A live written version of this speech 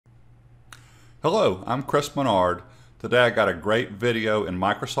Hello, I'm Chris Menard. Today I got a great video in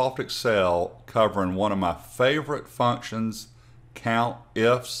Microsoft Excel covering one of my favorite functions,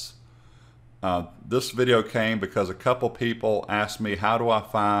 Countifs. This video came because a couple people asked me how do I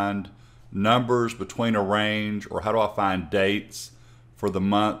find numbers between a range, or how do I find dates for the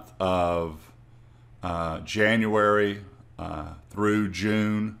month of January through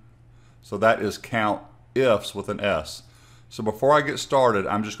June. So that is Countifs with an S. So before I get started,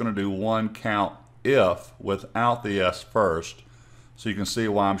 I'm just going to do one Countif without the S first, so you can see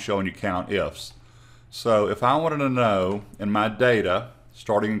why I'm showing you Countifs. So if I wanted to know in my data,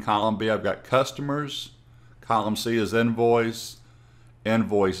 starting in column B, I've got customers, column C is invoice,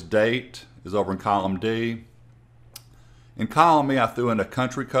 invoice date is over in column D. In column E, I threw in a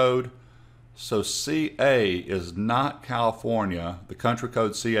country code. So CA is not California. The country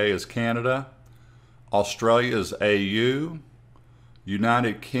code CA is Canada. Australia is AU,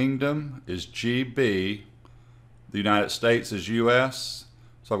 United Kingdom is GB, the United States is US.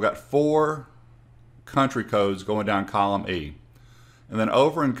 So I've got 4 country codes going down column E. And then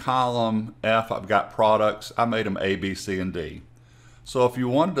over in column F, I've got products. I made them A, B, C, and D. So if you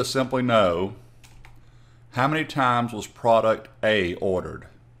wanted to simply know how many times was product A ordered,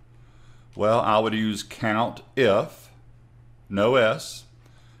 well, I would use Countif, no S.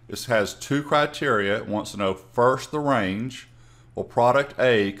 This has 2 criteria. It wants to know first the range. Well, product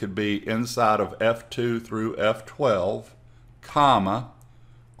A could be inside of F2 through F12, comma.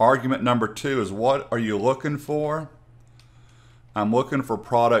 Argument number 2 is what are you looking for? I'm looking for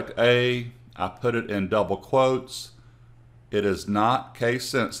product A. I put it in double quotes. It is not case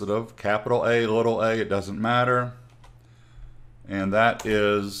sensitive. Capital A, little a, it doesn't matter. And that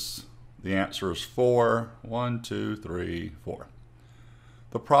is, the answer is 4. 1, 2, 3, 4.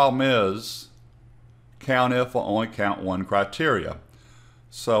 The problem is Countif will only count one criteria.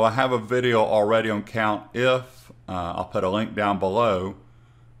 So I have a video already on Countif. I'll put a link down below.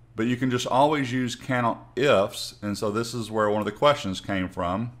 But you can just always use Countifs, and so this is where one of the questions came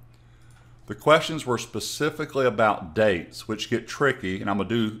from. The questions were specifically about dates, which get tricky, and I'm going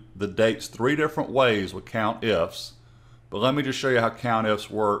to do the dates 3 different ways with Countifs. But let me just show you how Countifs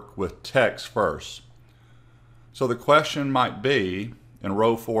work with text first. So the question might be, in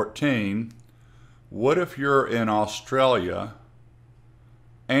row 14, what if you're in Australia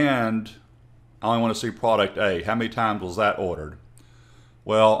and I only want to see product A? How many times was that ordered?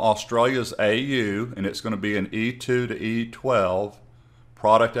 Well, Australia's AU, and it's going to be an E2 to E12.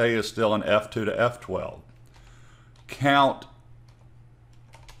 Product A is still an F2 to F12.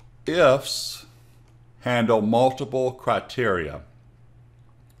 Countifs handle multiple criteria.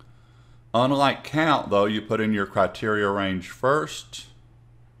 Unlike count, though, you put in your criteria range first.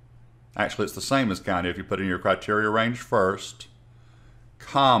 Actually, it's the same as count if you put in your criteria range first,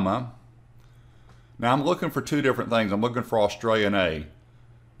 comma. Now I'm looking for 2 different things. I'm looking for Australian A.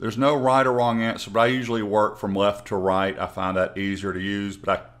 There's no right or wrong answer, but I usually work from left to right. I find that easier to use,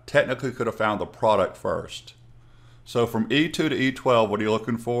 but I technically could have found the product first. So from E2 to E12, what are you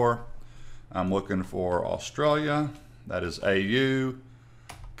looking for? I'm looking for Australia, that is AU,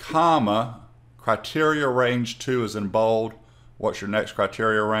 comma, criteria range 2 is in bold. What's your next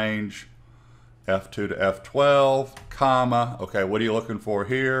criteria range? F2 to F12, comma. Okay, what are you looking for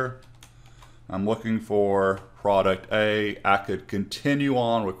here? I'm looking for product A. I could continue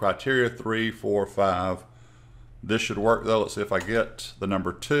on with criteria 3, 4, 5. This should work though. Let's see if I get the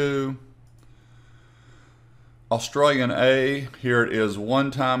number 2. Australian A, here it is one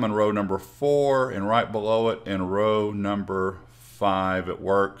time in row number 4, and right below it in row number 5 it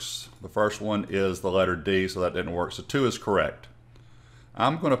works. The first one is the letter D, so that didn't work. So 2 is correct.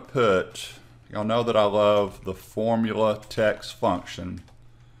 I'm going to put, y'all know that I love the FormulaText function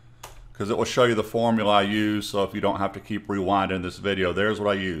because it will show you the formula I use, so if you don't have to keep rewinding this video, there's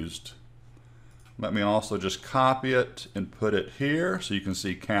what I used. Let me also just copy it and put it here so you can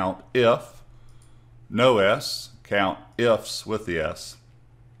see Countif, no S, Countifs with the S.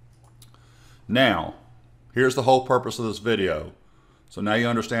 Now, here's the whole purpose of this video. So now you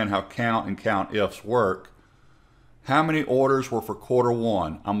understand how count and Countifs work. How many orders were for quarter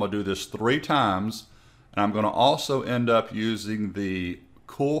 1? I'm going to do this 3 times, and I'm going to also end up using the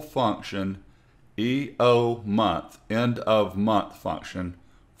cool function EOMONTH, end of month function,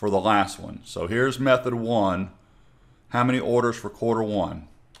 for the last one. So here's method 1. How many orders for quarter 1?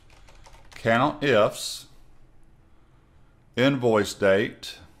 Countifs, invoice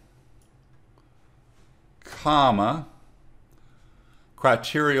date, comma,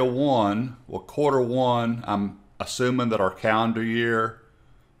 criteria 1, well, quarter 1, I'm assuming that our calendar year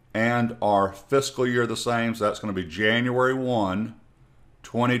and our fiscal year are the same, so that's going to be January 1,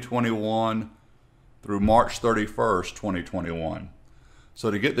 2021 through March 31st, 2021.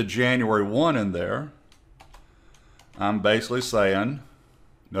 So to get the January 1 in there, I'm basically saying,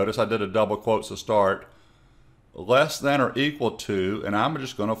 notice I did a double quotes to start, less than or equal to, and I'm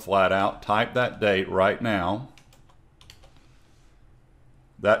just going to flat out type that date right now.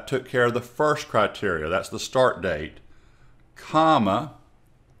 That took care of the first criteria. That's the start date, comma,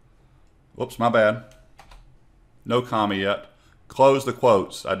 whoops, my bad, no comma yet. Close the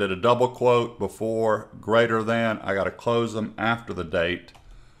quotes. I did a double quote before greater than. I got to close them after the date.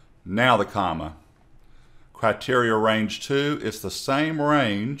 Now the comma. Criteria range 2, it's the same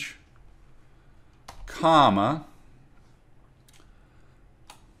range, comma,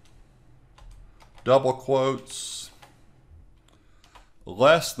 double quotes,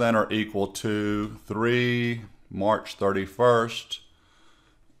 less than or equal to 3 March 31st,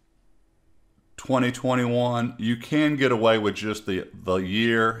 2021. You can get away with just the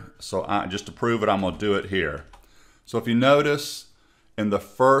year, so just to prove it, I'm going to do it here. So if you notice, in the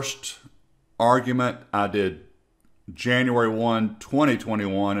first argument, I did January 1,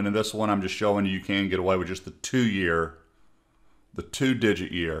 2021, and in this one, I'm just showing you can get away with just the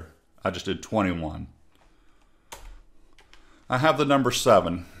 2-digit year. I just did 21. I have the number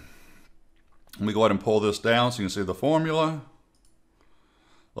 7. Let me go ahead and pull this down so you can see the formula.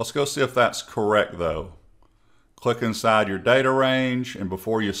 Let's go see if that's correct though. Click inside your data range, and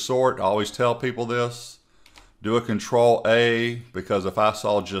before you sort, I always tell people this, do a Control A, because if I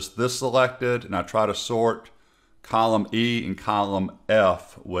saw just this selected and I try to sort, column E and column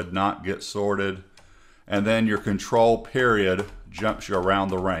F would not get sorted. And then your Control period jumps you around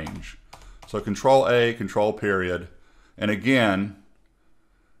the range. So Control A, Control period. And again,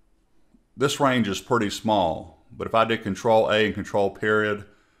 this range is pretty small, but if I did Control A and Control period,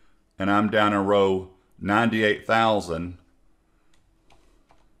 and I'm down in row 98,000,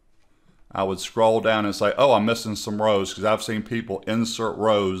 I would scroll down and say, oh, I'm missing some rows, because I've seen people insert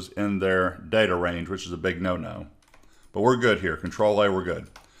rows in their data range, which is a big no-no. But we're good here. Control A, we're good.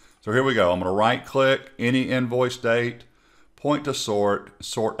 So here we go. I'm going to right-click any invoice date, point to sort,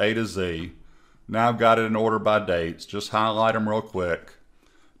 sort A to Z. Now I've got it in order by dates. Just highlight them real quick.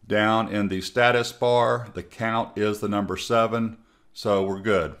 Down in the status bar, the count is the number 7, so we're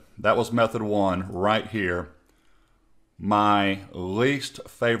good. That was method 1 right here. My least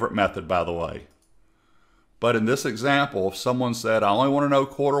favorite method, by the way. But in this example, if someone said, I only want to know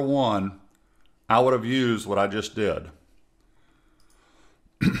quarter 1, I would have used what I just did.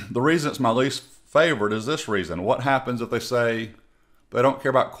 The reason it's my least favorite is this reason. What happens if they say they don't care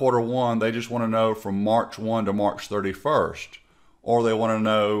about quarter 1, they just want to know from March 1 to March 31st, or they want to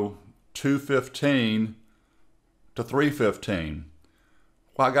know 2/15 to 3/15.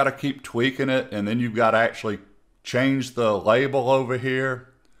 Well, I got to keep tweaking it, and then you've got to actually change the label over here.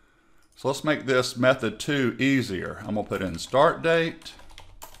 So let's make this method 2 easier. I'm going to put in start date,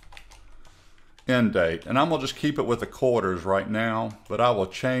 end date, and I'm going to just keep it with the quarters right now, but I will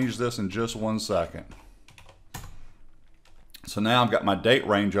change this in just 1 second. So now I've got my date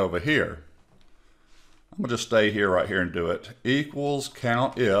range over here. I'm going to just stay here right here and do it. Equals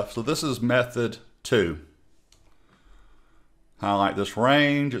Countif. So this is method 2. Highlight this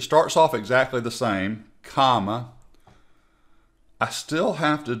range. It starts off exactly the same, comma. I still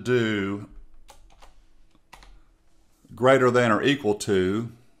have to do greater than or equal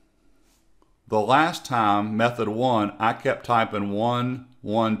to. The last time, method 1, I kept typing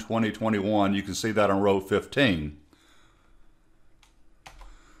 1/1/2021. You can see that on row 15.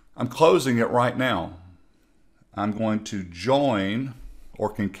 I'm closing it right now. I'm going to join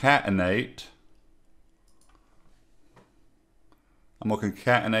or concatenate. I'm going to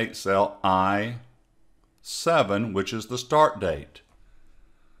concatenate cell I7, which is the start date,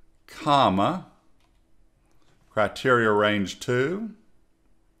 comma, criteria range 2,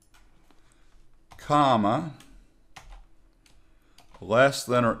 comma, less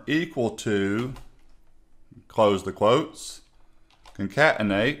than or equal to, close the quotes,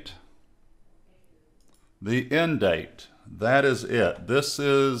 concatenate the end date. That is it. This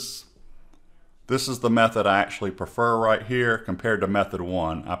is the method I actually prefer right here compared to method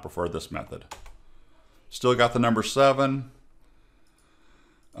 1. I prefer this method. Still got the number 7.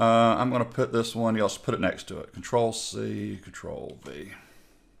 I'm going to put this one, you also put it next to it. Control C, Control V.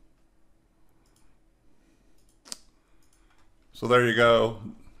 So there you go.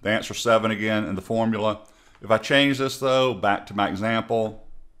 The answer 7 again in the formula. If I change this though, back to my example,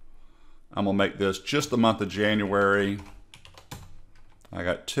 I'm going to make this just the month of January. I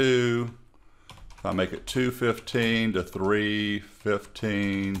got 2. If I make it 2/15 to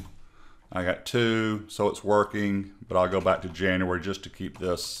 3/15, I got 2, so it's working, but I'll go back to January just to keep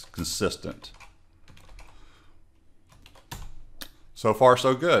this consistent. So far,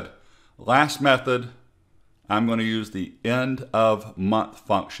 so good. Last method, I'm going to use the end of month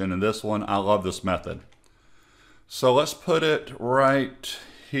function. And this one, I love this method. So let's put it right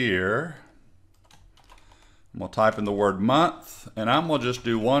here. We'll type in the word month, and I'm going to just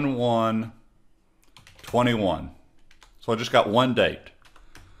do 1/1/21. So I just got one date.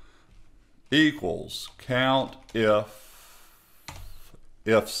 Equals count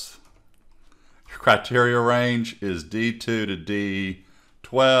ifs. Criteria range is D2 to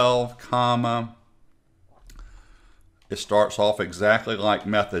D12, comma. It starts off exactly like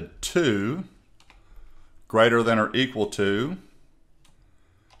method 2, greater than or equal to,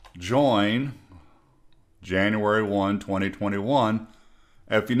 join January 1, 2021.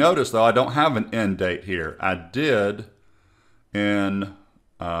 If you notice, though, I don't have an end date here. I did in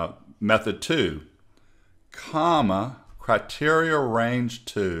method 2, comma, criteria range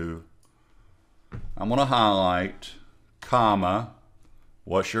 2. I'm going to highlight, comma,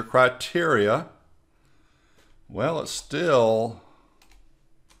 what's your criteria? Well, it's still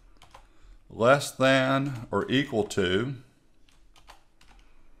less than or equal to.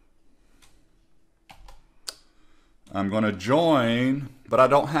 I'm going to join, but I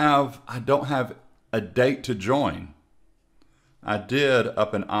don't have a date to join. I did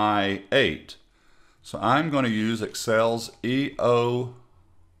up in I8. So I'm going to use Excel's EO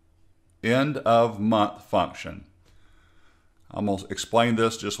end of month function. I'm going to explain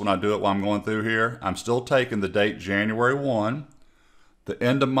this just when I do it while I'm going through here. I'm still taking the date January 1. The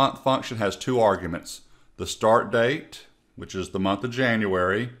end of month function has two arguments. The start date, which is the month of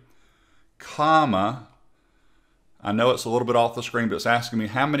January, comma, I know it's a little bit off the screen, but it's asking me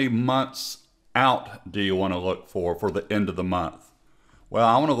how many months out do you want to look for the end of the month? Well,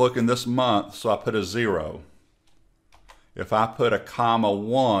 I want to look in this month, so I put a 0. If I put a comma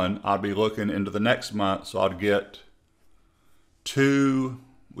 1, I'd be looking into the next month, so I'd get we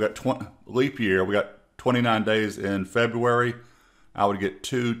got leap year, we got 29 days in February. I would get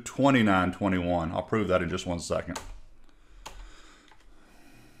 2/29/21. I'll prove that in just one second.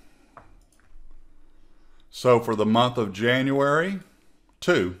 So for the month of January,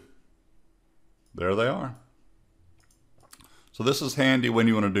 2. There they are. So this is handy when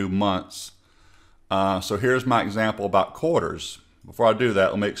you want to do months. So here's my example about quarters. Before I do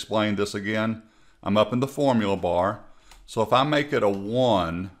that, let me explain this again. I'm up in the formula bar. So if I make it a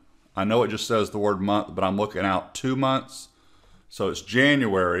 1, I know it just says the word month, but I'm looking out 2 months. So it's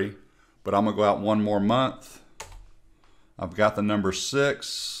January, but I'm going to go out one more month. I've got the number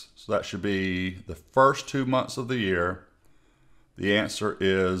 6, so that should be the first 2 months of the year. The answer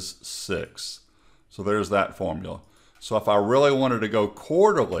is 6. So there's that formula. So if I really wanted to go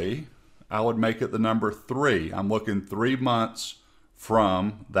quarterly, I would make it the number 3. I'm looking 3 months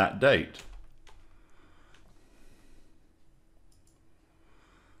from that date.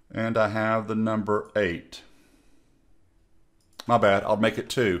 And I have the number 8. My bad, I'll make it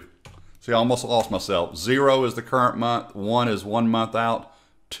 2. See, I almost lost myself. 0 is the current month, 1 is 1 month out,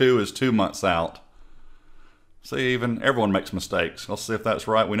 2 is 2 months out. See, even everyone makes mistakes. Let's see if that's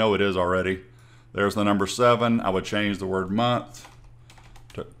right. We know it is already. There's the number 7. I would change the word month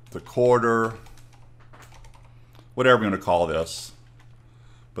to the quarter, whatever you're going to call this.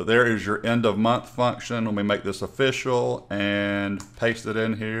 But there is your end of month function. Let me make this official and paste it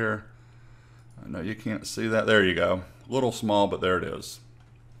in here. I know you can't see that. There you go. A little small, but there it is.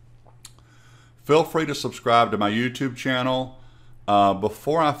 Feel free to subscribe to my YouTube channel.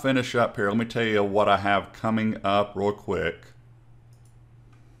 Before I finish up here, let me tell you what I have coming up real quick.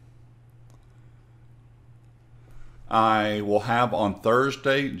 I will have on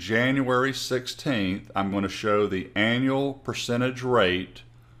Thursday, January 16th, I'm going to show the annual percentage rate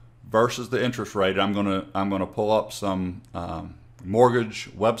versus the interest rate. I'm going to pull up some mortgage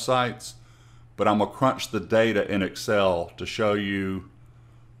websites, but I'm going to crunch the data in Excel to show you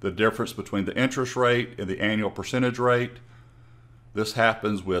the difference between the interest rate and the annual percentage rate. This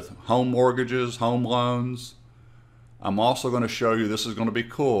happens with home mortgages, home loans. I'm also going to show you, this is going to be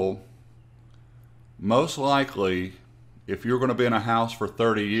cool, most likely if you're going to be in a house for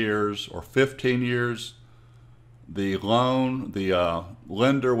 30 years or 15 years, the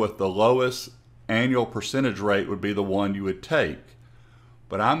lender with the lowest annual percentage rate would be the one you would take.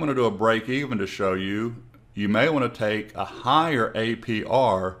 But I'm going to do a break even to show you, you may want to take a higher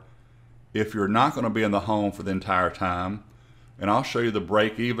APR if you're not going to be in the home for the entire time. And I'll show you the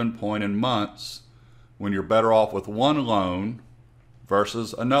break even point in months when you're better off with one loan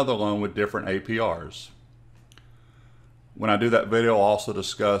versus another loan with different APRs. When I do that video, I'll also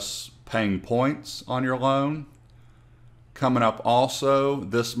discuss paying points on your loan. Coming up also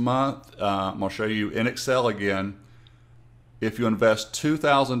this month, I'm going to show you in Excel again if you invest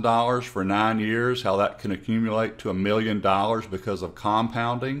 $2,000 for 9 years, how that can accumulate to $1 million because of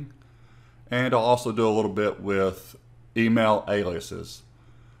compounding. And I'll also do a little bit with email aliases.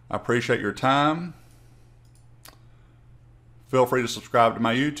 I appreciate your time. Feel free to subscribe to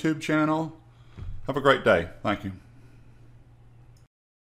my YouTube channel. Have a great day. Thank you.